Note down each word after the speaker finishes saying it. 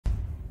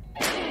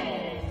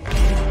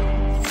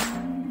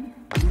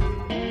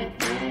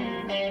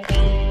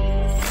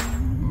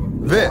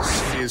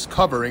This is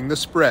Covering the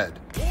Spread,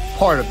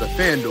 part of the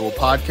FanDuel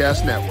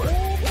Podcast Network.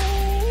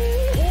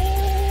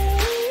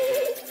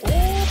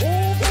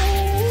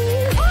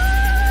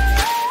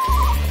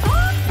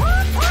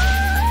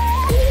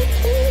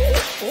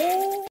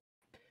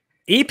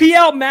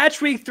 EPL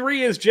Matchweek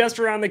 3 is just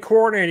around the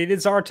corner, and it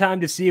is our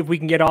time to see if we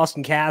can get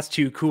Austan Cass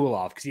to cool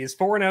off, because he is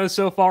 4-0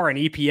 so far in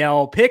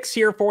EPL picks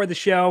here for the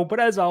show.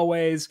 But as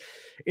always,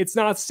 it's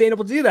not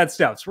sustainable to do that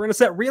stuff. So we're going to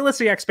set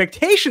realistic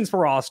expectations for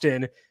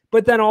Austan,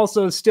 but then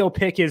also still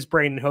pick his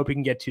brain and hope he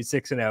can get to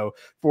 6-0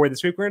 for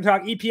this week. We're going to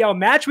talk EPL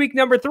Matchweek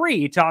number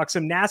 3, talk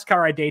some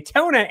NASCAR at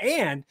Daytona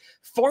and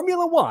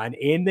Formula One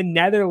in the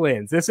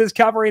Netherlands. This is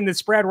Covering the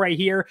Spread right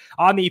here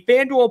on the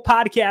FanDuel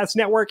Podcast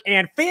Network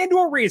and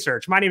FanDuel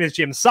Research. My name is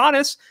Jim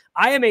Sonis.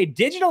 I am a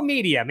digital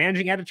media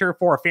managing editor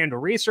for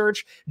FanDuel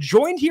Research,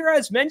 joined here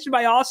as mentioned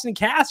by Austan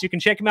Cass. You can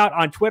check him out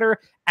on Twitter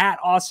at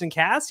Austan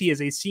Cass. He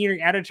is a senior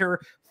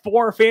editor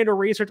for FanDuel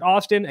Research.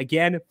 Austan,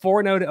 again,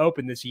 4-0 to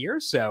open this year,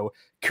 so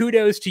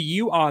kudos to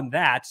you on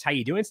that. How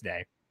you doing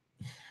today?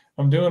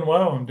 I'm doing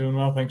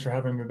well. Thanks for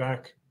having me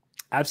back.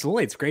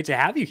 Absolutely. It's great to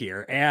have you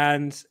here.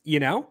 And,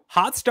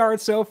 hot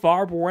start so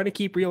far, but we're going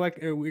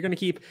to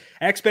keep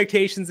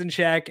expectations in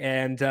check.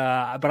 And,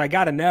 but I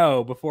got to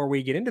know before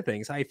we get into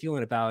things, how you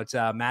feeling about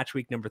match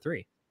week number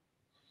 3?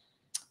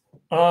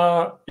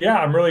 Yeah,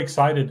 I'm really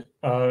excited.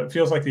 It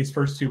feels like these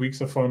first 2 weeks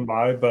have flown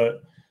by,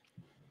 but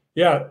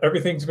yeah,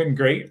 everything's been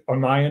great on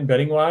my end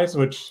betting wise,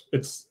 which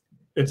it's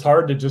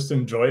hard to just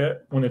enjoy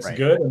it when it's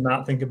good and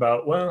not think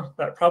about, well,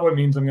 that probably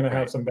means I'm going to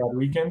have some bad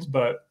weekends.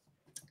 But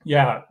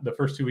yeah, the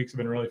first 2 weeks have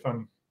been really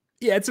fun.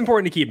 Yeah, it's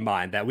important to keep in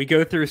mind that we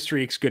go through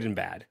streaks, good and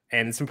bad.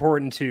 And it's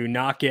important to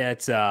not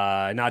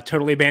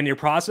totally abandon your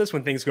process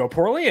when things go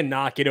poorly and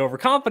not get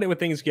overconfident when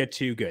things get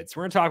too good. So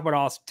we're going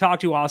to talk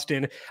to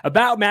Austan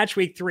about match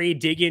week 3,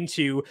 dig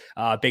into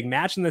big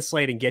match in the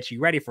slate and get you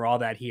ready for all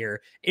that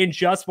here in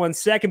just 1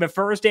 second. But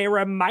first, a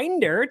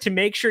reminder to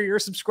make sure you're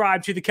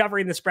subscribed to the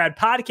Covering the Spread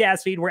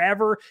podcast feed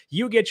wherever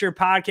you get your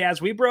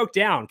podcasts. We broke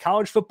down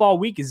college football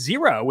week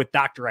 0 with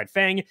Dr. Ed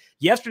Feng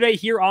yesterday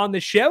here on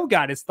the show.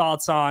 Got his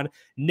thoughts on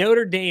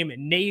Notre Dame,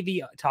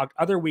 Navy, talked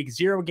other week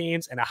 0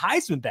 games, and a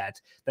Heisman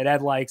bet that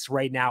Ed likes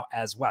right now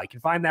as well. You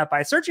can find that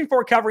by searching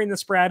for Covering the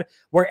Spread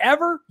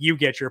wherever you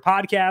get your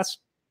podcasts.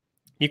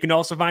 You can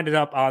also find it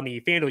up on the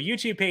FanDuel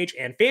YouTube page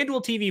and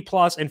FanDuel TV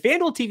Plus, and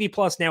FanDuel TV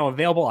Plus now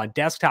available on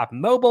desktop and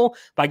mobile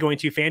by going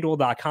to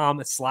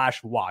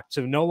FanDuel.com/watch.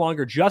 So no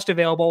longer just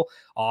available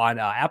on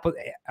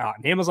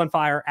Amazon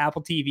Fire,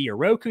 Apple TV, or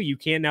Roku. You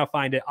can now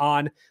find it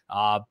on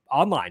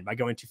online by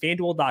going to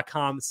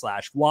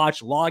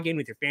FanDuel.com/watch. Log in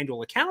with your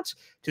FanDuel account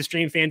to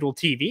stream FanDuel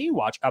TV,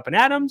 watch Up and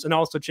Adams, and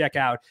also check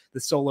out the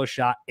Solo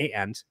Shot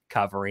and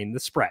Covering the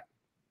Spread.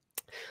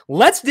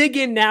 Let's dig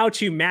in now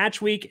to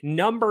match week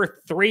number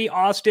 3,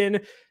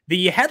 Austan.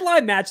 The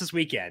headline match this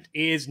weekend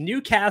is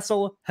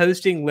Newcastle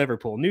hosting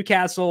Liverpool.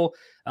 Newcastle,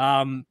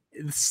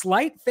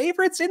 slight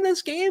favorites in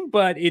this game,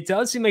 but it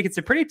does seem like it's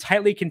a pretty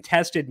tightly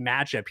contested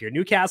matchup here.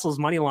 Newcastle's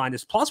money line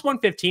is plus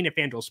 115 at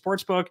FanDuel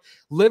Sportsbook,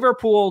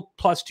 Liverpool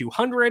plus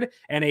 200,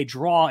 and a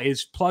draw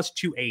is plus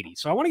 280.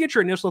 So I want to get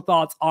your initial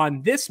thoughts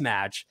on this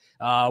match.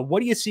 What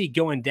do you see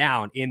going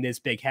down in this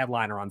big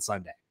headliner on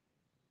Sunday?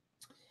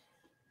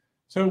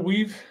 So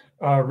we've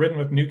ridden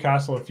with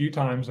Newcastle a few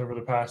times over the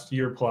past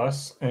year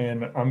plus,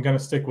 and I'm going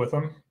to stick with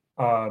them.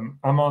 I'm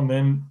on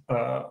them,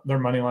 their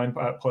money line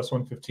at plus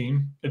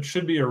 115. It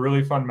should be a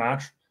really fun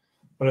match,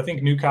 but I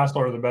think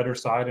Newcastle are the better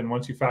side. And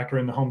once you factor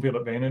in the home field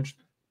advantage,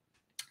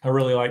 I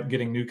really like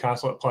getting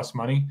Newcastle at plus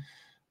money.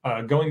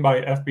 Going by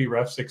FB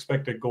Ref's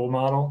expected goal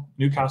model,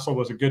 Newcastle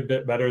was a good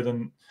bit better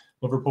than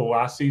Liverpool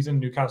last season.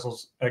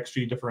 Newcastle's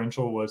XG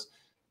differential was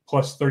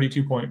plus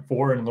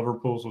 32.4 and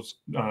Liverpool's was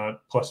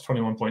plus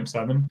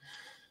 21.7.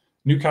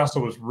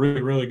 Newcastle was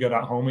really, really good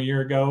at home a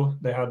year ago.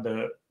 They had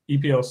the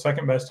EPL's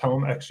second best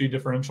home XG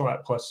differential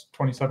at plus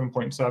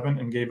 27.7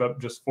 and gave up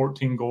just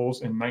 14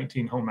 goals in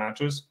 19 home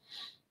matches.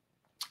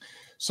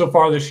 So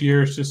far this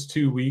year, it's just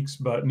 2 weeks,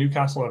 but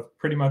Newcastle have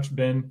pretty much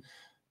been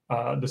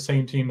the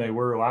same team they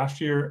were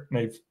last year. And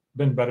they've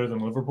been better than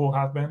Liverpool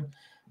have been.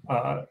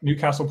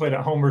 Newcastle played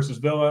at home versus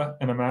Villa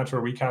in a match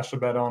where we cashed a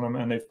bet on them,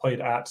 and they've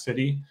played at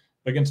City.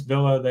 Against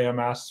Villa, they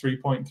amassed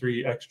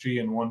 3.3 XG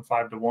and won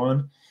 5-1.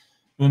 And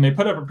then they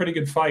put up a pretty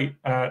good fight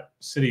at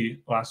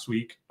City last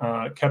week,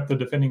 kept the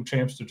defending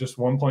champs to just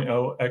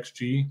 1.0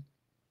 XG.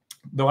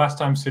 The last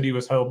time City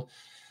was held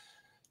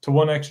to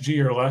 1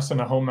 XG or less in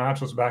a home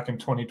match was back in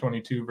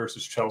 2022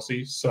 versus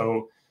Chelsea.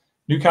 So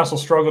Newcastle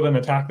struggled in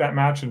attack that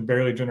match and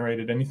barely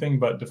generated anything,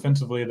 but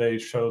defensively they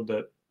showed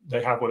that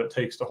they have what it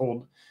takes to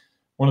hold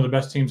one of the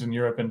best teams in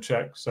Europe in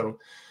check. So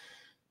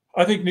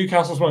I think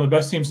Newcastle is one of the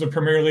best teams in the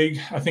Premier League.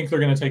 I think they're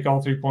going to take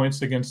all 3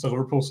 points against the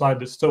Liverpool side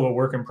that's still a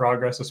work in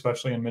progress,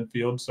 especially in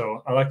midfield.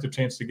 So I like the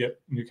chance to get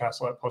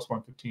Newcastle at plus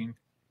 115.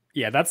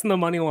 Yeah, that's in the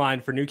money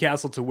line for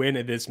Newcastle to win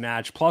in this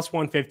match, plus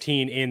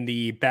 115 in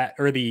the bet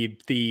or the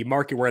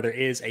market where there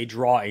is a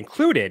draw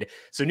included.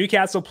 So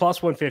Newcastle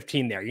plus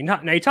 115 there.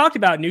 Now you talked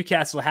about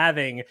Newcastle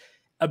having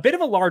a bit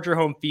of a larger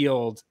home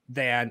field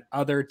than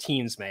other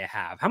teams may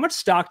have. How much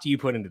stock do you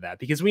put into that?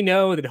 Because we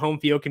know that home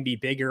field can be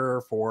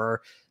bigger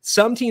for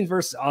some teams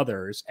versus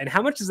others. And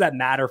how much does that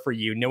matter for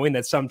you, knowing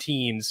that some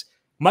teams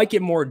might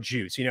get more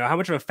juice? You know, how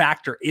much of a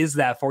factor is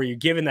that for you,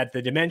 given that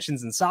the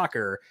dimensions in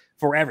soccer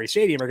for every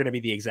stadium are going to be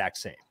the exact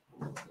same?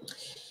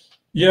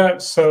 Yeah,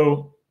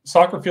 so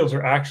soccer fields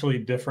are actually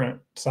different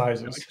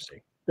sizes. Oh,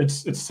 interesting.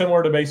 It's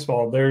similar to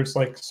baseball. There's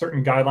like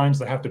certain guidelines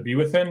that have to be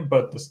within,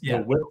 but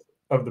the width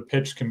of the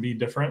pitch can be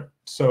different.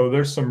 So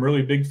there's some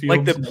really big fields.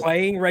 Like the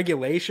playing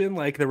regulation,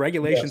 like the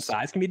regulation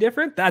size can be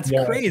different? That's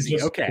crazy.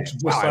 It's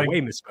just like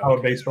how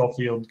a baseball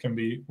field can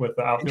be with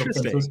the outfield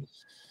fences.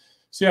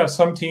 So yeah,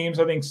 some teams,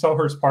 I think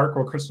Selhurst Park,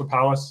 where Crystal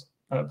Palace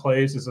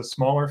plays, is a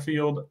smaller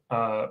field.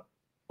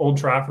 Old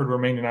Trafford, where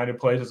Man United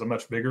plays, is a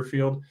much bigger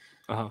field.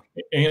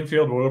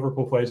 Anfield, where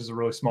Liverpool plays, is a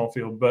really small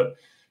field. But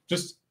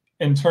just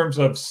in terms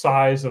of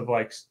size of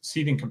like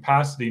seating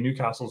capacity,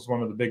 Newcastle is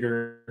one of the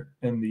bigger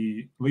in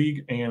the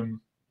league, and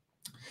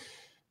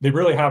they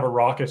really have a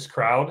raucous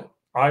crowd.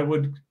 I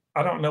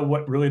don't know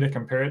what really to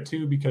compare it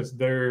to, because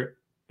they're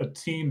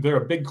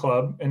a big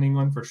club in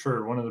England for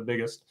sure, one of the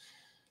biggest,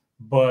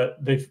 but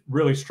they've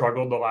really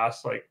struggled the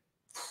last like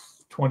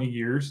 20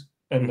 years,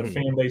 and the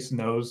fan base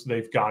knows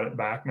they've got it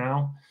back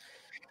now.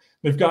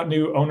 They've got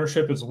new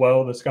ownership as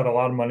well that's got a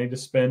lot of money to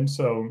spend,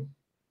 so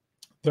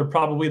they're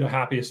probably the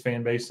happiest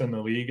fan base in the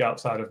league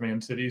outside of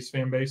Man City's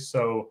fan base.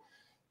 So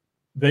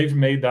they've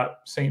made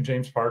that St.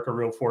 James Park a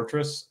real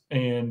fortress,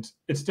 and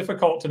it's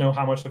difficult to know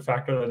how much to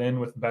factor that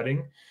in with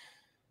betting.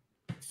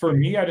 For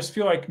me, I just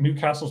feel like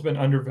Newcastle's been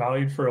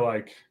undervalued for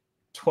like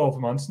 12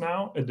 months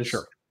now. I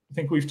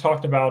think we've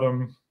talked about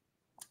them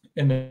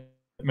in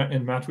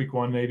match week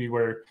 1, maybe,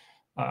 where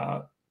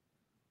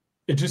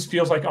it just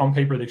feels like on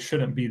paper they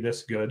shouldn't be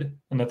this good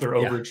and that they're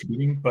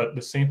overachieving, but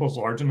the sample's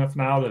large enough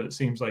now that it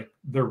seems like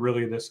they're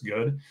really this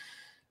good.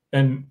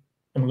 And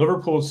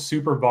Liverpool's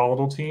super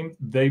volatile team,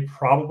 they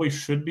probably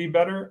should be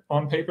better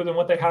on paper than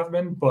what they have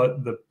been,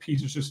 but the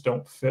pieces just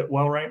don't fit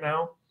well right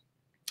now.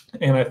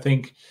 And I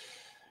think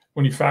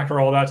when you factor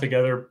all that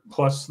together,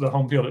 plus the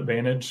home field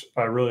advantage,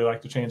 I really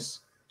like the chance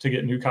to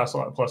get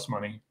Newcastle at plus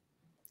money.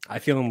 I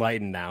feel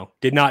enlightened now.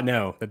 Did not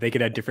know that they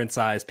could have different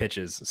size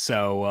pitches.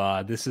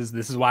 So this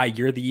is why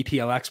you're the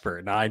EPL expert.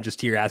 And I'm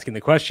just here asking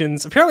the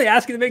questions, apparently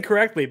asking them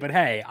incorrectly, but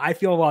hey, I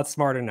feel a lot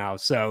smarter now.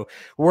 So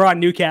we're on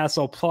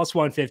Newcastle plus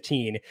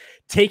 115,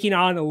 taking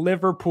on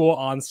Liverpool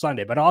on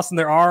Sunday. But Austin,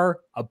 there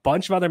are a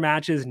bunch of other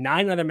matches,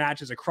 9 other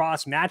matches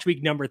across match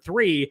week number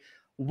 3.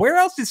 Where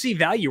else do you see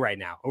value right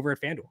now over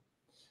at FanDuel?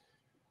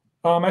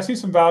 I see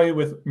some value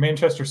with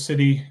Manchester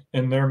City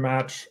in their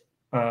match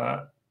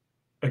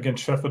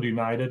against Sheffield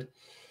United.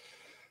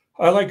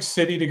 I like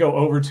City to go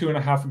over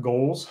 2.5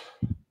 goals,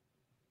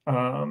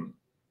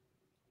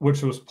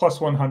 which was plus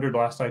 100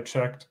 last I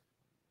checked.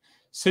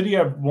 City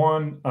have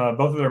won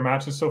both of their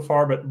matches so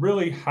far, but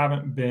really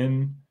haven't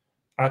been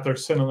at their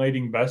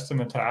scintillating best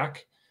in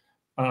attack.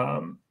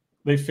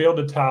 They failed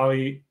to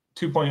tally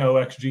 2.0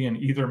 XG in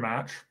either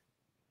match.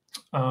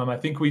 I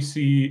think we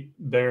see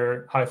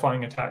their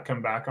high-flying attack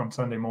come back on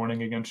Sunday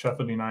morning against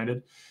Sheffield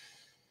United.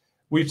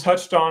 We've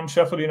touched on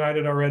Sheffield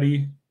United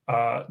already.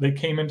 They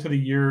came into the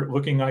year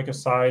looking like a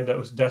side that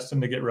was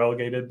destined to get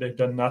relegated. They've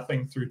done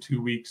nothing through 2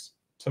 weeks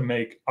to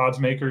make odds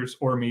makers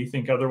or me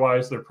think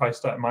otherwise. They're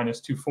priced at minus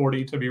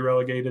 240 to be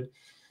relegated.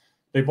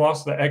 They've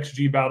lost the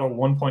XG battle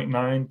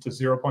 1.9 to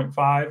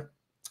 0.5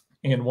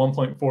 and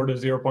 1.4 to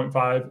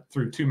 0.5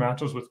 through 2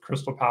 matches with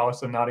Crystal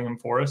Palace and Nottingham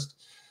Forest.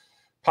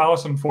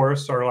 Palace and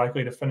Forest are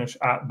likely to finish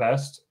at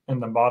best in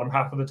the bottom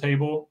half of the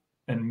table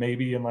and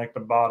maybe in like the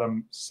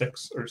bottom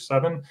 6 or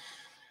 7.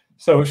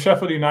 So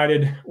Sheffield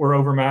United were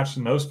overmatched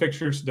in those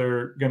fixtures.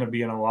 They're going to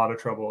be in a lot of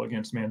trouble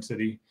against Man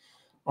City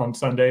on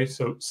Sunday.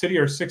 So City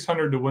are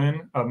 600 to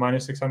win,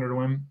 minus 600 to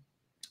win,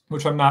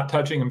 which I'm not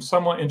touching. I'm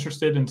somewhat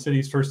interested in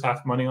City's first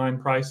half money line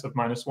price of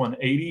minus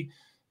 180,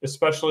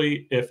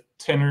 especially if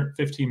 10 or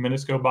 15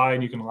 minutes go by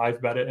and you can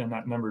live bet it and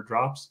that number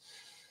drops.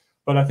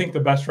 But I think the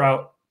best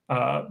route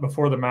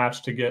before the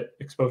match to get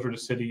exposure to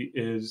City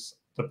is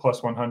the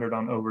plus 100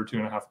 on over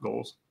 2.5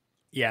 goals.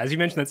 Yeah, as you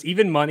mentioned, that's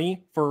even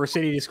money for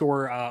City to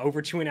score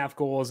over 2.5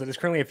 goals. That is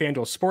currently a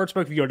FanDuel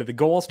Sportsbook. If you go to the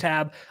goals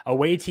tab,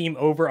 away team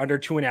over under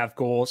 2.5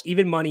 goals,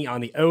 even money on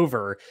the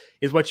over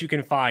is what you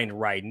can find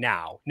right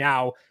now.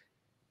 Now,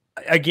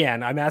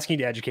 again, I'm asking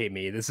you to educate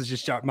me. This is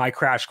just my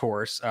crash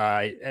course,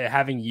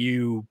 having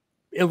you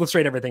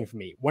illustrate everything for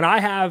me. When I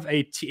have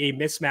a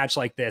mismatch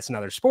like this in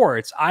other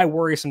sports, I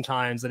worry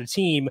sometimes that a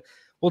team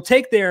will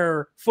take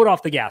their foot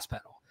off the gas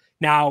pedal.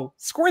 Now,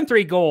 scoring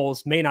 3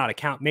 goals may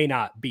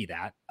not be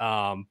that.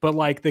 But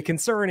like the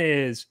concern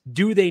is,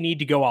 do they need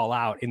to go all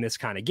out in this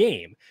kind of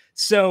game?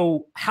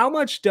 So how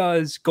much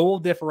does goal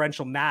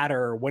differential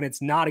matter when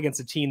it's not against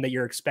a team that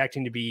you're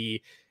expecting to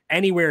be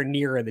anywhere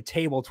near the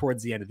table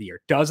towards the end of the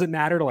year? Does it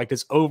matter to, like,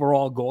 does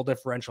overall goal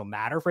differential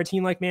matter for a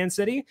team like Man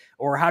City?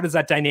 Or how does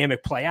that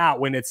dynamic play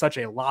out when it's such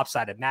a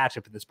lopsided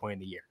matchup at this point in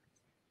the year?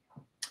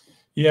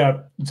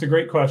 Yeah, it's a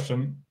great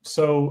question.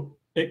 So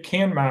it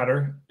can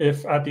matter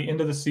if at the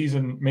end of the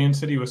season, Man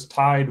City was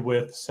tied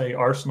with, say,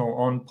 Arsenal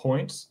on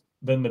points,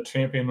 then the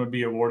champion would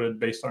be awarded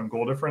based on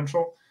goal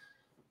differential.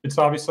 It's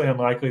obviously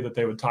unlikely that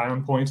they would tie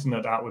on points and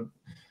that would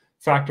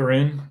factor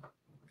in,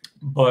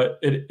 but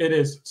it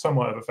is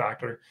somewhat of a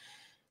factor.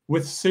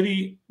 With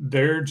City,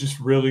 they're just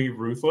really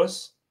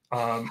ruthless.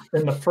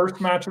 In the first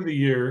match of the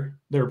year,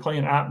 they were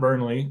playing at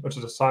Burnley, which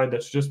is a side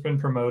that's just been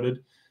promoted.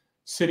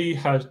 City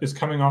is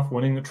coming off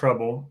winning the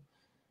treble.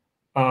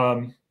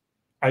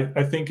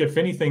 I think if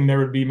anything, there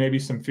would be maybe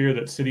some fear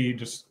that City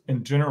just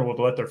in general would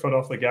let their foot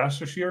off the gas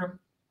this year.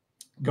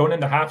 Going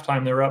into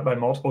halftime, they were up by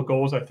multiple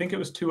goals. I think it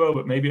was 2-0,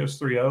 but maybe it was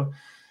 3-0.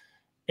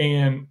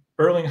 And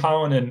Erling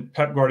Haaland and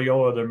Pep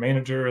Guardiola, their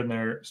manager and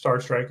their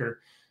star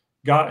striker,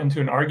 got into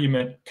an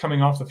argument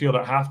coming off the field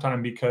at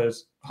halftime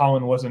because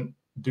Haaland wasn't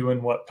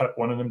doing what Pep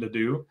wanted him to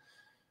do.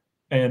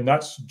 And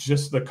that's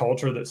just the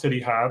culture that City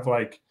have.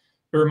 Like,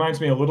 it reminds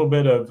me a little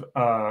bit of,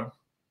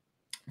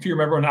 if you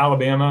remember when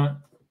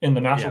Alabama in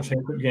the national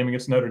championship game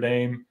against Notre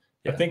Dame,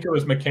 I think it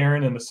was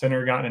McCarron and the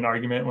center got in an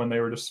argument when they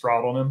were just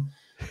throttling him.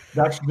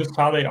 That's just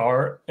how they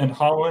are. And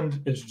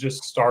Haaland is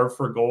just starved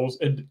for goals.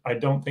 I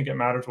don't think it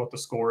matters what the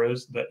score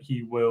is, that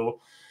he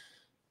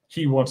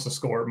wants to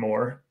score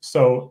more.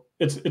 So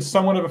it's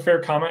somewhat of a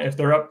fair comment. If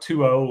they're up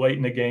 2-0 late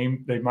in the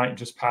game, they might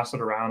just pass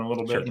it around a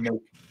little bit and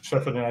make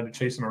Sheffield United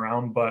chase them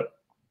around. But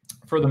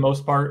for the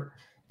most part,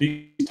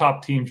 these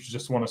top teams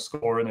just want to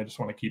score and they just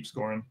want to keep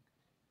scoring.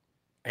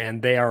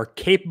 And they are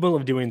capable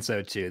of doing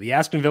so too. The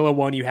Aston Villa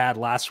one you had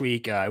last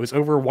week, it was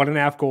over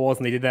 1.5 goals,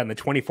 and they did that in the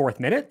 24th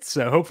minute.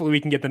 So hopefully we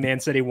can get the Man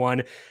City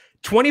one.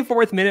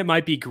 24th minute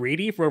might be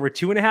greedy for over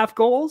 2.5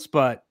 goals,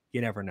 but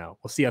you never know.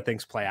 We'll see how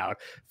things play out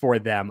for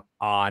them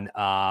on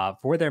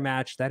for their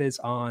match. That is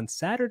on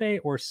Saturday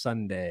or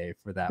Sunday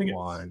for that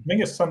one. I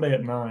think it's Sunday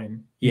at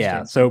 9.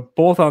 Yeah, so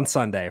both on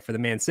Sunday for the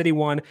Man City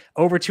one,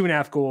 over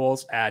 2.5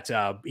 goals at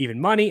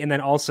even money, and then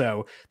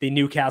also the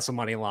Newcastle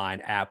money line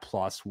at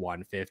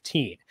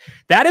 +115.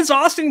 That is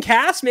Austan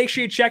Cass. Make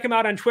sure you check him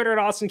out on Twitter at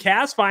Austan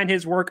Cass. Find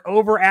his work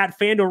over at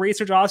FanDuel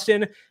Research.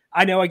 Austan,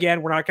 I know,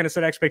 again, we're not going to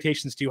set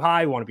expectations too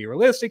high. We want to be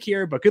realistic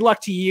here, but good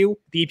luck to you,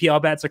 the EPL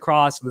bets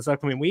across this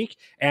upcoming week,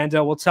 and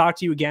we'll talk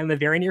to you again in the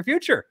very near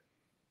future.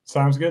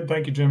 Sounds good.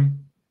 Thank you, Jim.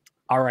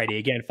 Alrighty,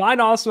 again, find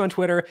Austan on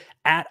Twitter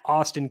at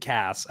Austan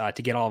Cass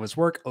to get all of his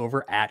work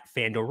over at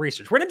FanDuel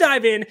Research. We're going to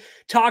dive in,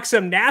 talk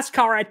some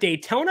NASCAR at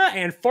Daytona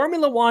and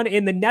Formula One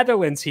in the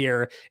Netherlands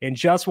here in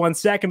just 1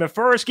 second. But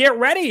first, get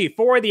ready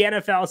for the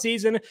NFL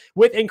season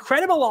with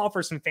incredible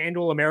offers from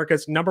FanDuel,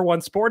 America's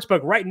 #1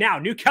 sportsbook. Right now,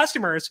 new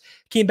customers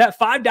can bet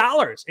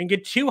 $5 and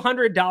get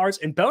 $200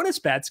 in bonus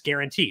bets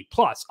guaranteed.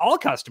 Plus, all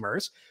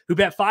customers who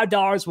bet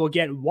 $5 will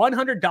get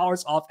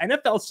 $100 off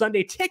NFL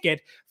Sunday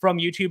Ticket from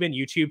YouTube and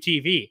YouTube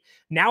TV.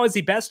 Now is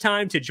the best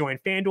time to join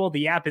FanDuel.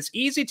 The app is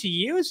easy to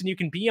use, and you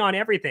can be on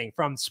everything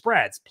from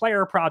spreads,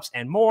 player props,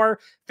 and more.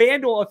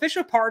 FanDuel,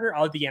 official partner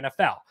of the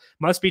NFL.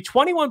 Must be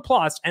 21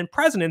 plus and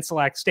present in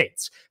select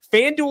states.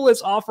 FanDuel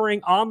is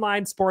offering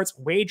online sports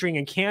wagering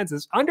in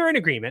Kansas under an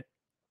agreement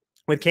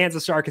with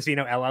Kansas Star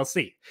Casino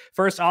LLC.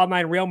 First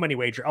online real money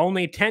wager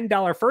only.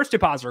 $10 first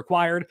deposit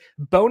required.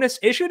 Bonus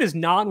issued as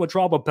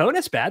non-withdrawable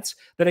bonus bets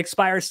that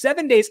expire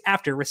 7 days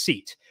after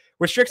receipt.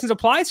 Restrictions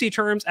apply. See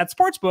terms at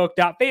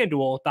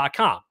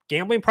sportsbook.fanduel.com.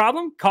 Gambling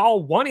problem?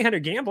 Call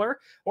 1-800-GAMBLER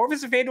or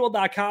visit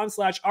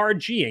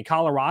fanduel.com/RG in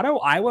Colorado,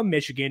 Iowa,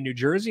 Michigan, New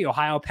Jersey,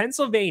 Ohio,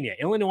 Pennsylvania,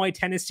 Illinois,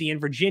 Tennessee,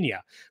 and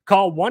Virginia.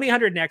 Call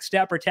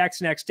 1-800-NEXT-STEP or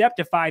text NEXT-STEP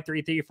to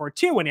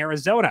 53342 in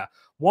Arizona.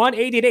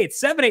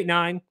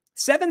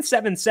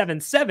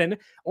 1-888-789-7777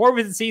 or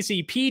visit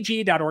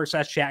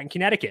ccpg.org/chat in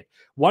Connecticut.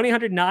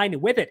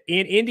 1-800-9-WITH-IT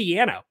in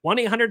Indiana.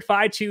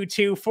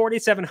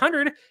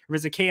 1-800-522-4700.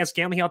 Visit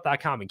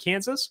ksgamblinghelp.com in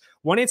Kansas.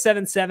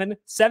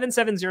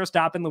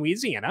 1-877-770-STOP in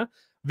Louisiana.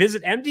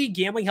 Visit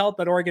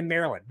mdgamblinghelp.org in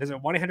Maryland.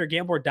 Visit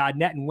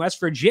 1-800-GAMBLER.net in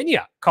West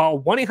Virginia.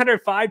 Call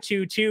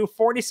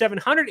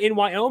 1-800-522-4700 in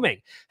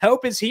Wyoming.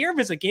 Help is here.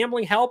 Visit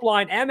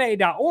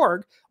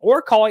gamblinghelplinema.org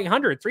or call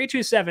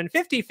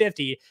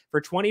 800-327-5050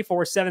 for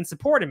 24/7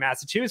 support in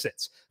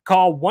Massachusetts.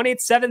 Call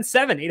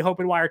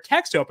 1-877-8-HOPE-NY or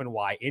text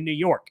HOPE-NY in New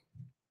York.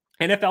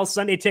 NFL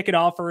Sunday Ticket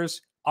offer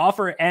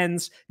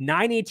ends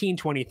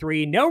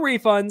 9/18/23. No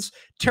refunds.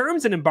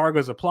 Terms and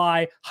embargoes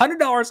apply.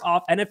 $100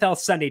 off NFL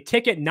Sunday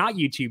Ticket, not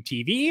YouTube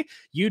TV.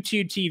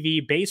 YouTube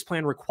TV base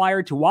plan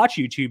required to watch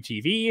YouTube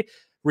TV.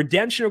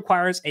 Redemption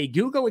requires a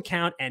Google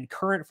account and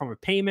current form of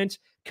payment.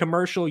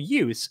 Commercial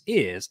use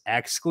is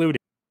excluded.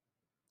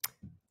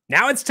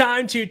 Now it's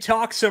time to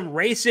talk some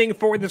racing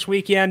for this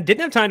weekend.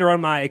 Didn't have time to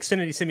run my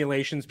Xfinity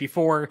simulations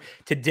before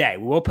today.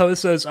 We will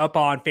post those up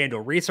on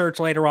FanDuel Research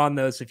later on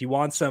those. If you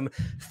want some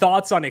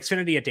thoughts on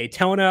Xfinity at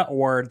Daytona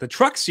or the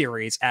Truck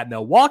Series at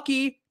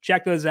Milwaukee,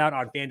 check those out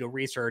on FanDuel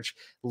Research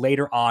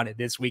later on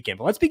this weekend.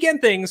 But let's begin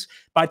things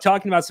by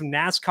talking about some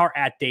NASCAR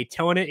at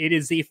Daytona. It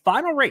is the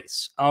final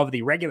race of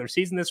the regular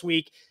season this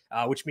week,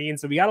 which means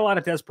that we got a lot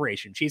of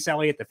desperation. Chase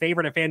Elliott, the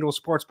favorite at FanDuel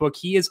Sportsbook,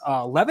 he is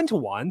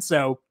 11-1,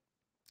 so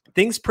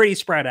things pretty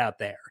spread out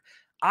there.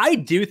 I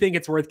do think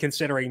it's worth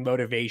considering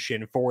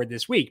motivation for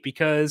this week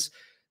because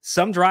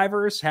some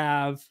drivers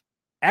have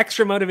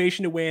extra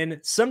motivation to win.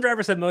 Some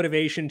drivers have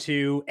motivation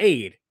to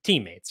aid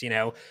teammates.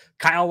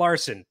 Kyle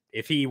Larson,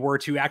 if he were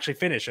to actually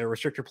finish a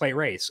restrictor plate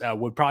race,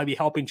 would probably be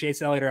helping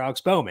Chase Elliott or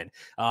Alex Bowman.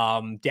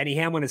 Denny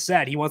Hamlin has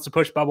said he wants to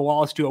push Bubba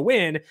Wallace to a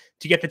win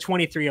to get the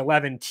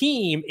 23-11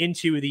 team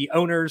into the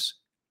owners'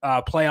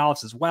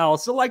 playoffs as well.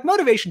 So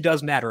motivation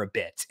does matter a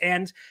bit.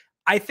 And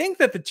I think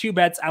that the two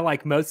bets I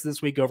like most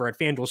this week over at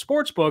FanDuel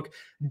Sportsbook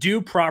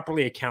do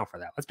properly account for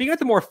that. Let's begin with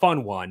the more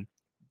fun one.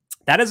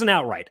 That is an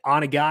outright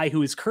on a guy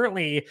who is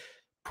currently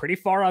pretty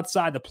far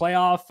outside the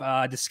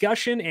playoff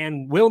discussion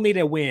and will need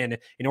a win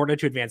in order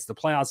to advance the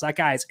playoffs. That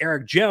guy is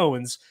Eric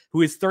Jones,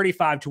 who is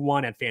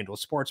 35-1 at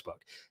FanDuel Sportsbook.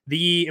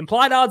 The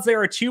implied odds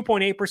there are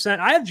 2.8%.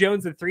 I have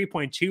Jones at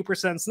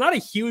 3.2%. It's not a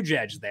huge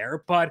edge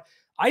there, but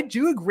I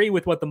do agree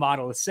with what the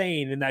model is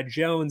saying in that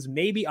Jones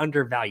may be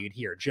undervalued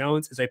here.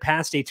 Jones is a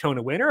past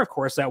Daytona winner. Of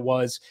course, that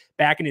was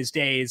back in his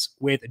days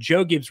with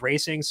Joe Gibbs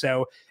Racing,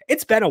 so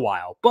it's been a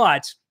while.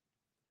 But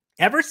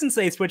ever since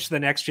they switched to the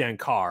next-gen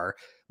car,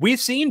 we've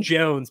seen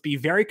Jones be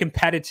very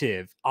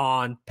competitive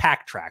on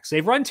pack tracks.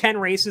 They've run 10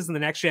 races in the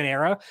next-gen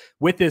era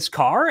with this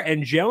car,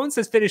 and Jones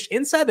has finished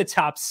inside the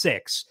top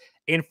 6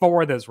 in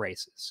 4 of those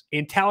races.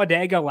 In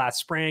Talladega last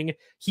spring,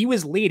 he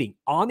was leading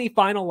on the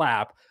final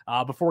lap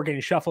before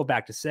getting shuffled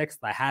back to 6th.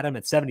 I had him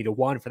at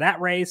 70-1 for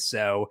that race,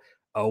 so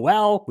oh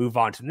well, move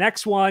on to the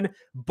next one.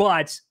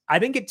 But I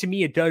think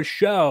it does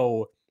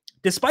show,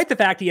 despite the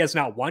fact he has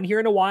not won here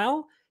in a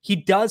while, he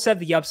does have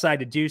the upside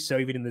to do so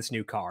even in this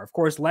new car. Of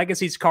course,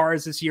 Legacy's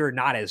cars this year are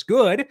not as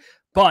good,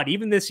 but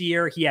even this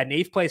year, he had an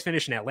 8th place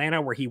finish in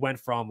Atlanta where he went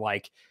from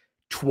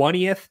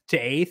 20th to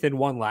 8th in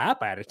one lap.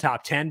 I had a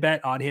top 10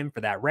 bet on him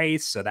for that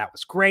race, so that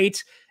was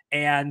great.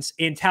 And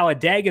in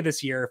Talladega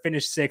this year,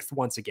 finished 6th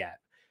once again.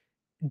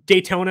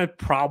 Daytona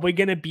probably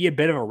going to be a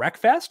bit of a wreck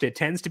fest. It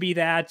tends to be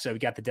that. So we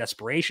got the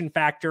desperation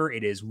factor.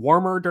 It is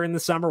warmer during the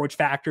summer, which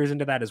factors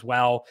into that as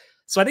well.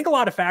 So I think a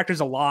lot of factors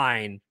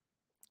align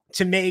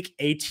to make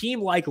a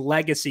team like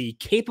Legacy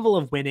capable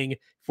of winning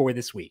for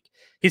this week.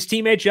 His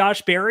teammate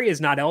Josh Berry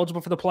is not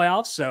eligible for the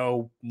playoffs,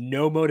 so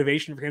no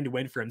motivation for him to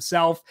win for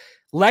himself.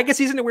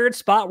 Legacy's in a weird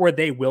spot where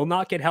they will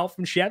not get help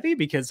from Chevy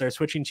because they're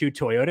switching to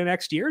Toyota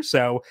next year,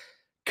 so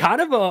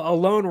kind of a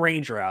lone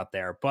ranger out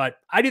there. But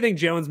I do think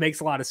Jones makes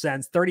a lot of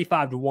sense,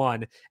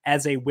 35-1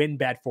 as a win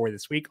bet for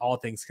this week, all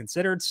things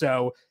considered.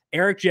 So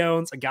Eric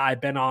Jones, a guy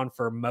I've been on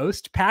for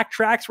most pack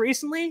tracks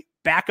recently,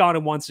 back on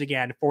him once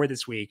again for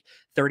this week,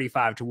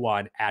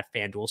 35-1 at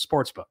FanDuel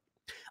Sportsbook.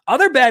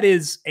 Other bet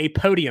is a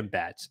podium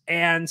bet,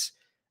 and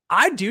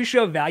I do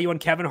show value on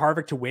Kevin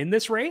Harvick to win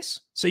this race,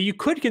 so you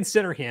could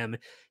consider him.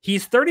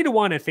 He's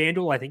 30-1 at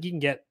FanDuel. I think you can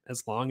get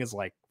as long as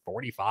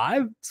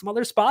 45 some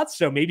other spots,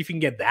 so maybe if you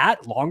can get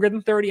that longer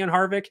than 30 on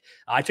Harvick.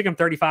 I took him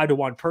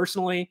 35-1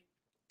 personally,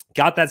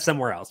 got that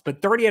somewhere else,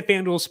 but 30 at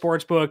FanDuel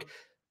Sportsbook,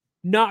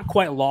 not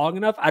quite long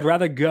enough. I'd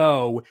rather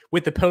go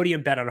with the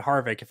podium bet on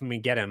Harvick if I'm going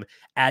to get him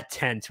at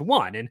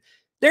 10-1. And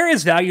there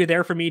is value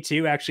there for me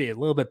too, actually a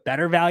little bit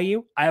better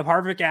value. I have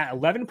Harvick at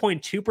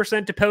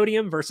 11.2% to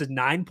podium versus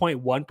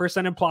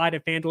 9.1% implied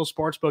at FanDuel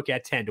Sportsbook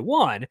at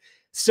 10-1.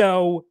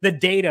 So the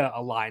data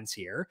aligns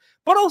here,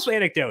 but also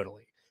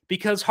anecdotally,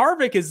 because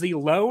Harvick is the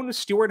lone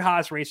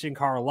Stewart-Haas racing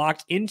car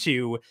locked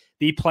into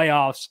the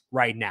playoffs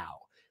right now,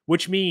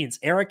 which means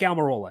Eric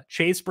Almirola,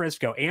 Chase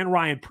Briscoe, and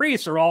Ryan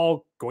Preece are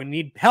all going to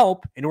need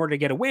help in order to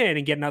get a win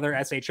and get another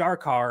SHR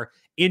car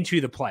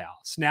into the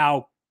playoffs.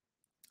 Now,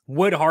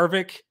 would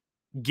Harvick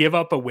give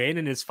up a win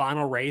in his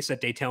final race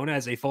at Daytona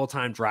as a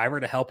full-time driver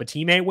to help a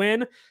teammate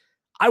win?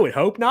 I would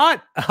hope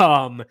not.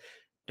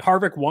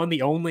 Harvick won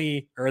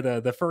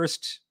the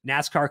first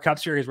NASCAR Cup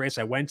Series race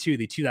I went to,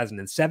 the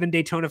 2007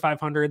 Daytona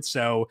 500.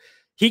 So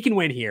he can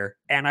win here.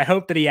 And I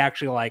hope that he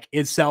actually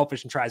is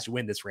selfish and tries to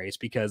win this race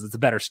because it's a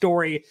better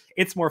story.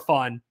 It's more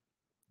fun.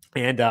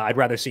 And I'd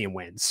rather see him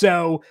win.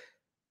 So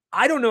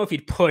I don't know if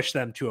he'd push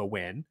them to a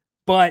win,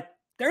 but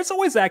there's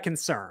always that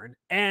concern.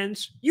 And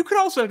you could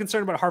also have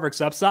concern about Harvick's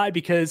upside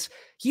because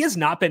he has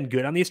not been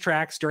good on these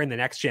tracks during the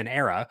next gen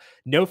era.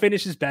 No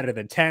finish is better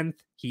than 10th.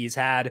 He's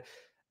had,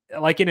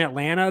 in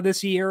Atlanta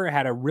this year,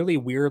 had a really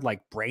weird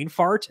brain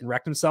fart and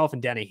wrecked himself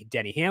and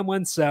Denny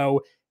Hamlin.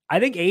 So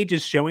I think age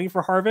is showing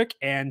for Harvick,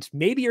 and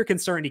maybe you're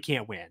concerned he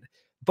can't win.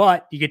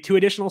 But you get 2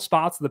 additional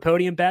spots in the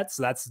podium bet,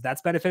 so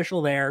that's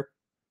beneficial there.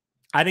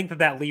 I think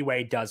that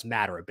leeway does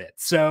matter a bit.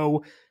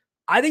 So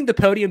I think the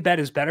podium bet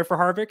is better for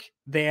Harvick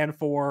than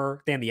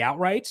the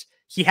outright.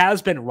 He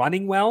has been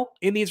running well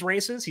in these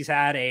races. He's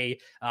had a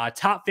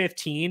top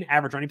 15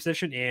 average running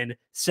position in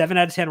 7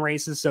 out of 10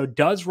 races, so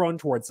does run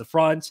towards the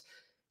front.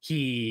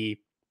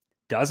 He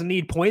doesn't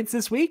need points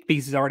this week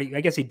because he's already,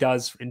 I guess he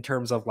does in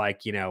terms of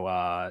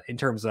in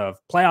terms of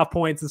playoff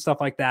points and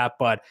stuff like that.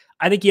 But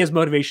I think he has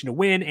motivation to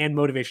win and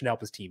motivation to help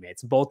his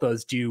teammates. And both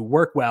those do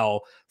work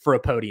well for a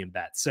podium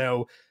bet.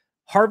 So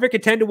Harvick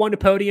at 10-1 to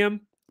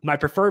podium, my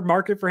preferred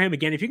market for him.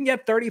 Again, if you can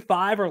get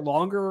 35 or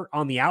longer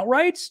on the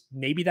outright,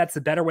 maybe that's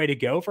the better way to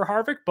go for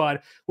Harvick.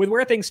 But with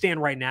where things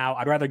stand right now,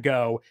 I'd rather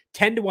go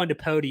 10-1 to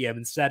podium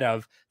instead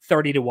of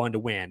 30-1 to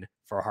win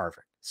for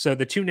Harvick. So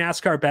the two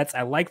NASCAR bets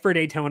I like for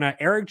Daytona,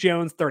 Eric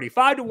Jones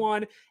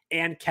 35-1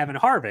 and Kevin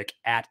Harvick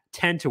at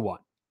 10-1.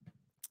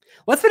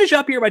 Let's finish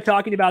up here by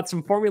talking about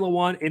some Formula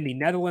One in the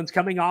Netherlands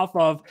coming off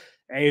of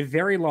a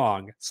very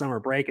long summer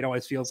break. It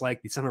always feels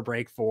like the summer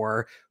break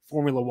for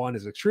Formula One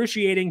is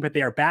excruciating, but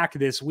they are back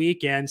this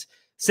week, and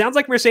sounds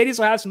like Mercedes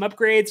will have some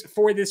upgrades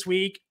for this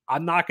week.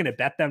 I'm not going to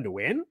bet them to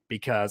win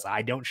because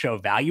I don't show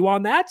value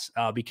on that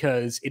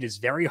because it is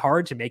very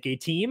hard to make a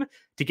team,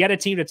 to get a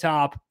team to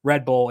top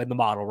Red Bull in the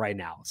model right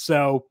now.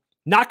 So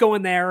not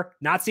going there,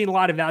 not seeing a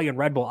lot of value in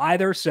Red Bull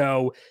either.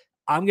 So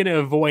I'm going to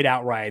avoid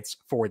outrights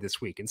for this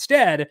week.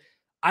 Instead,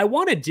 I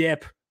want to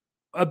dip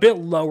a bit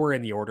lower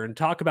in the order and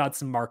talk about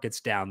some markets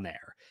down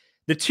there.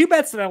 The two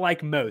bets that I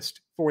like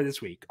most for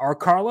this week are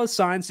Carlos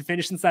Sainz to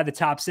finish inside the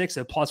top 6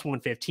 at plus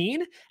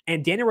 115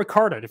 and Daniel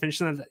Ricciardo to finish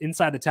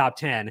inside the top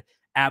 10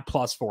 at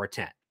plus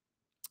 410.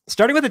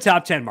 Starting with the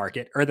top 10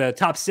 market, or the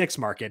top 6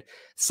 market,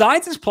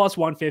 Sainz is plus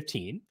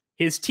 115.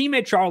 His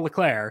teammate Charles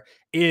Leclerc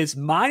is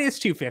minus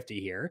 250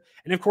 here.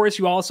 And of course,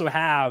 you also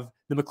have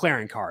the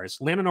McLaren cars.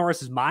 Lando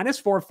Norris is minus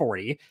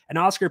 440 and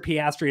Oscar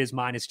Piastri is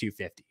minus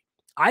 250.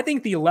 I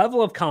think the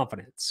level of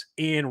confidence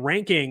in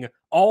ranking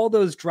all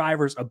those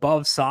drivers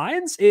above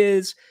Sainz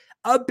is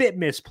a bit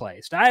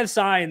misplaced. I have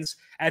Sainz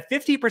at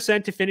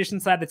 50% to finish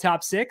inside the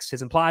top 6.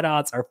 His implied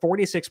odds are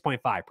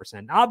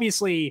 46.5%.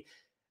 Obviously,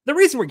 the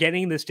reason we're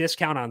getting this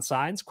discount on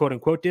Sainz, quote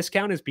unquote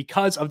discount, is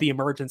because of the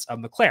emergence of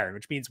McLaren,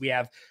 which means we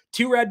have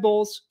 2 Red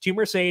Bulls, 2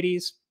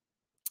 Mercedes,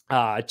 2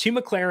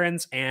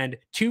 McLarens, and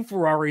 2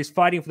 Ferraris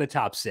fighting for the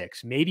top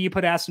 6. Maybe you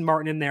put Aston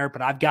Martin in there,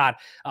 but I've got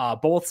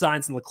both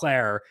Sainz and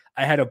Leclerc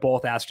ahead of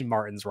both Aston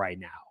Martins right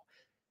now.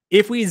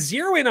 If we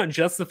zero in on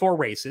just the 4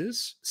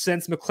 races,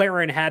 since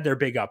McLaren had their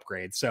big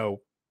upgrade,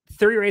 so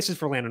 3 races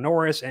for Lando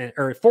Norris,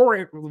 or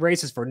 4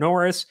 races for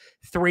Norris,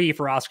 3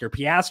 for Oscar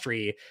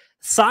Piastri,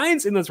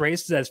 Sainz in those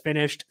races has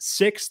finished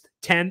 6th,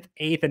 10th,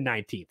 8th, and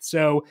 19th.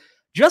 So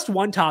just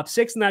 1 top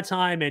 6 in that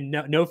time, and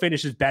no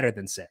finish is better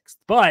than 6th.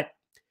 But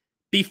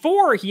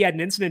before he had an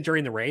incident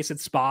during the race at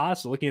Spa,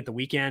 so looking at the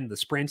weekend, the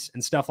sprints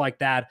and stuff like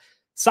that,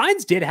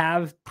 Sainz did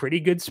have pretty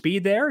good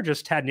speed there,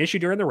 just had an issue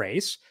during the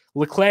race.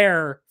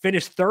 Leclerc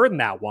finished 3rd in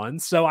that one,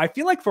 so I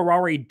feel like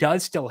Ferrari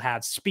does still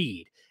have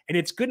speed, and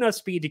it's good enough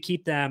speed to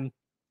keep them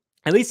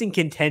at least in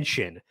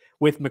contention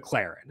with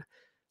McLaren.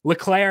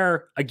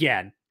 Leclerc,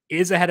 again,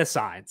 is ahead of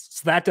Sainz,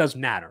 so that does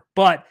matter.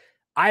 But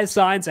I have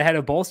Sainz ahead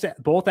of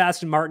both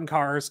Aston Martin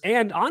cars,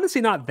 and honestly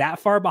not that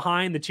far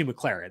behind the 2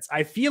 McLarens.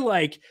 I feel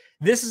like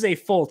this is a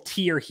full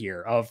tier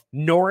here of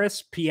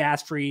Norris,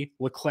 Piastri,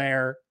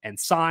 Leclerc, and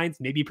Sainz.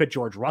 Maybe you put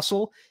George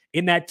Russell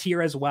in that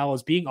tier as well,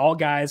 as being all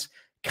guys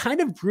kind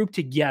of grouped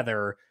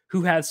together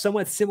who have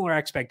somewhat similar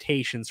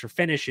expectations for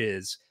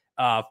finishes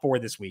for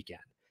this weekend.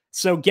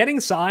 So getting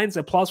Sainz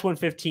at plus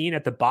 115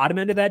 at the bottom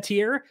end of that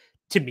tier,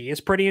 to me,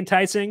 is pretty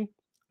enticing.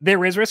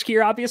 There is risk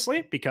here,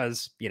 obviously,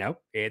 because,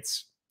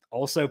 it's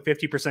also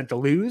 50% to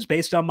lose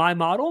based on my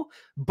model,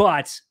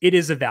 but it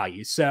is a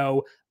value.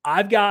 So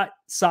I've got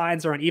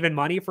Sainz around even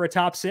money for a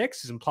top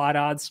 6. His implied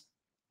odds,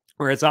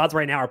 or his odds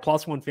right now, are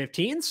plus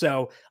 115.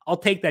 So I'll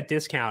take that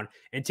discount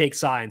and take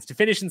Sainz to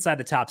finish inside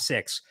the top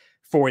 6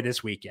 for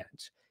this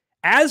weekend.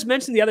 As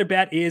mentioned, the other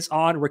bet is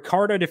on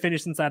Ricciardo to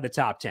finish inside the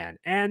top 10.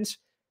 And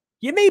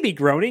you may be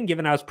groaning,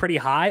 given I was pretty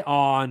high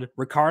on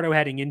Ricciardo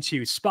heading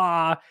into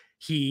Spa.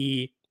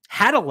 He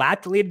had a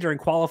lap deleted during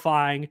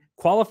qualifying,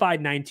 qualified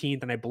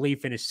 19th, and I believe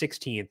finished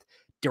 16th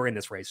during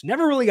this race.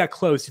 Never really got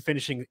close to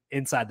finishing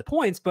inside the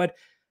points, but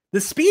the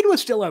speed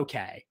was still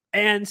okay.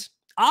 And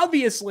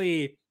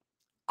obviously,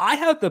 I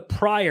have the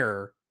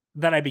prior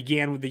that I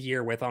began with the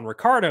year with on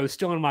Ricciardo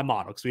still in my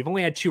model, because we've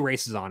only had 2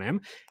 races on him.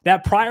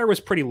 That prior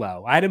was pretty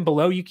low. I had him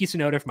below Yuki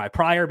Tsunoda for my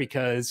prior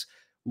because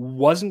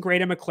wasn't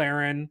great at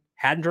McLaren,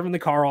 hadn't driven the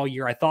car all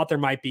year. I thought there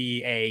might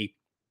be a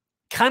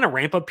kind of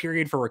ramp up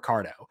period for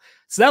Ricciardo.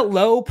 So that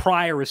low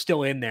prior is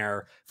still in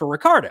there for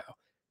Ricciardo.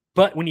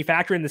 But when you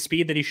factor in the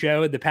speed that he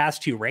showed the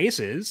past 2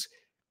 races,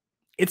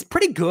 it's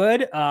pretty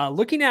good.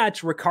 Looking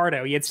at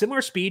Ricciardo, he had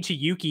similar speed to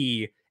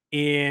Yuki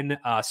in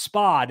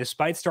Spa,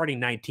 despite starting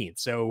 19th.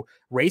 So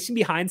racing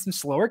behind some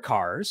slower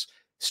cars,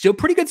 still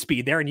pretty good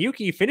speed there. And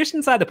Yuki finished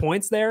inside the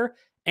points there.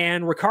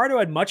 And Ricciardo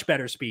had much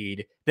better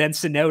speed than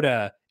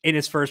Tsunoda in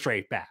his first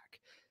race back.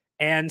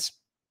 And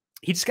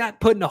he just got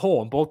put in a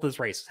hole in both those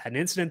races. Had an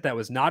incident that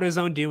was not his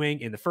own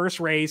doing in the first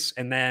race,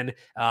 and then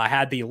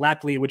had the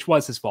lap lead, which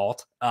was his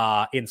fault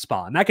in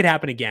Spa. And that could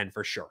happen again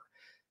for sure.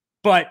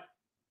 But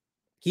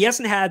he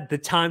hasn't had the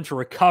time to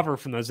recover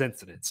from those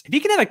incidents. If he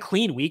can have a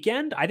clean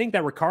weekend, I think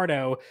that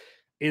Ricciardo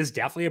is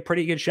definitely a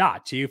pretty good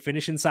shot to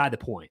finish inside the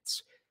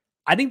points.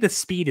 I think the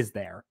speed is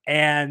there,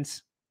 and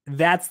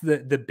that's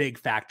the big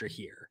factor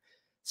here.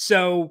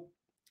 So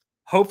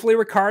Hopefully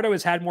Ricciardo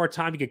has had more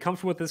time to get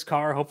comfortable with this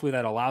car. Hopefully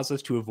that allows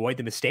us to avoid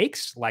the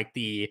mistakes like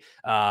the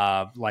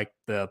lap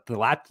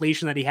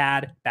depletion that he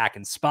had back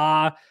in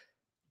Spa.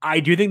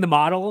 I do think the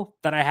model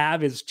that I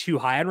have is too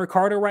high on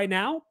Ricciardo right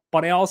now,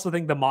 but I also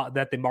think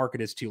that the market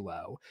is too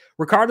low.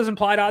 Ricciardo's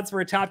implied odds for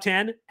a top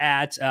 10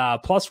 at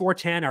plus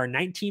 410 are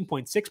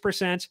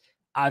 19.6%.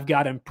 I've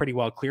got him pretty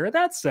well clear of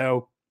that,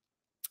 so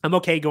I'm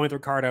okay going with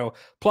Ricciardo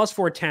plus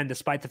 410,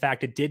 despite the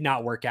fact it did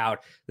not work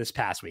out this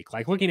past week.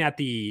 Like looking at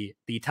the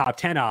top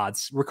 10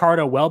 odds,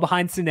 Ricciardo well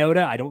behind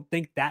Tsunoda. I don't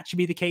think that should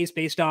be the case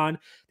based on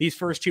these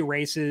first two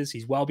races.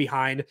 He's well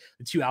behind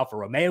the two Alfa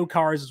Romeo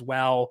cars as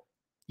well.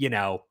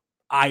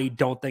 I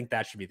don't think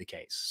that should be the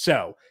case.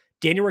 So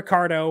Daniel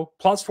Ricciardo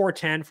plus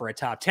 410 for a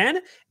top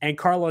 10 and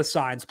Carlos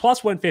Sainz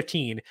plus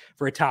 115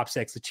 for a top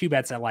 6. The two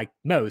bets I like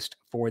most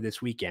for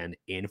this weekend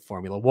in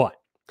Formula One.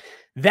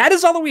 That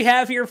is all that we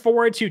have here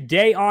for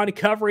today on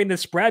Covering the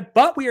Spread,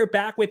 but we are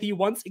back with you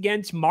once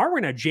again tomorrow.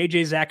 We're going to have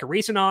JJ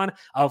Zachariason on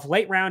of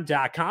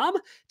LateRound.com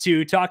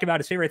to talk about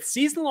his favorite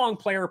season-long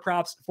player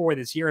props for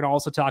this year and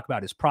also talk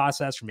about his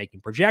process for making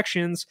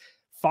projections,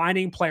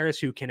 finding players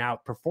who can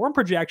outperform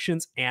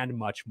projections, and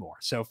much more.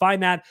 So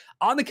find that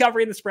on the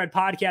Covering the Spread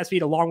podcast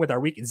feed, along with our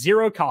Week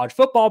 0 college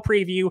football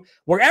preview,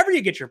 wherever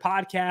you get your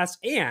podcasts,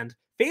 and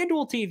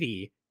FanDuel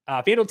TV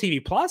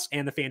Plus,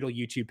 and the FanDuel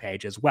YouTube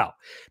page as well.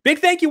 Big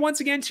thank you once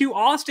again to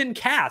Austan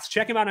Cass.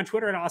 Check him out on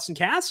Twitter at Austan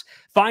Cass.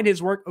 Find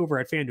his work over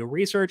at FanDuel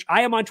Research.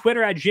 I am on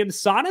Twitter at Jim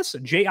Sannes,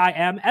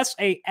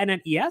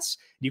 JimSannes.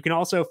 You can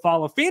also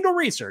follow FanDuel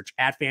Research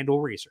at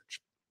FanDuel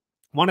Research.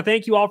 Want to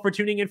thank you all for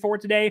tuning in for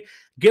today.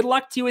 Good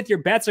luck to you with your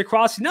bets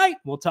across tonight.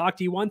 We'll talk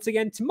to you once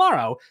again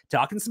tomorrow,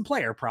 talking some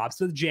player props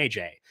with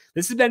JJ.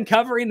 This has been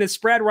Covering the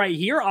Spread right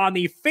here on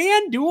the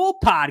FanDuel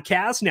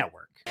Podcast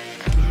Network.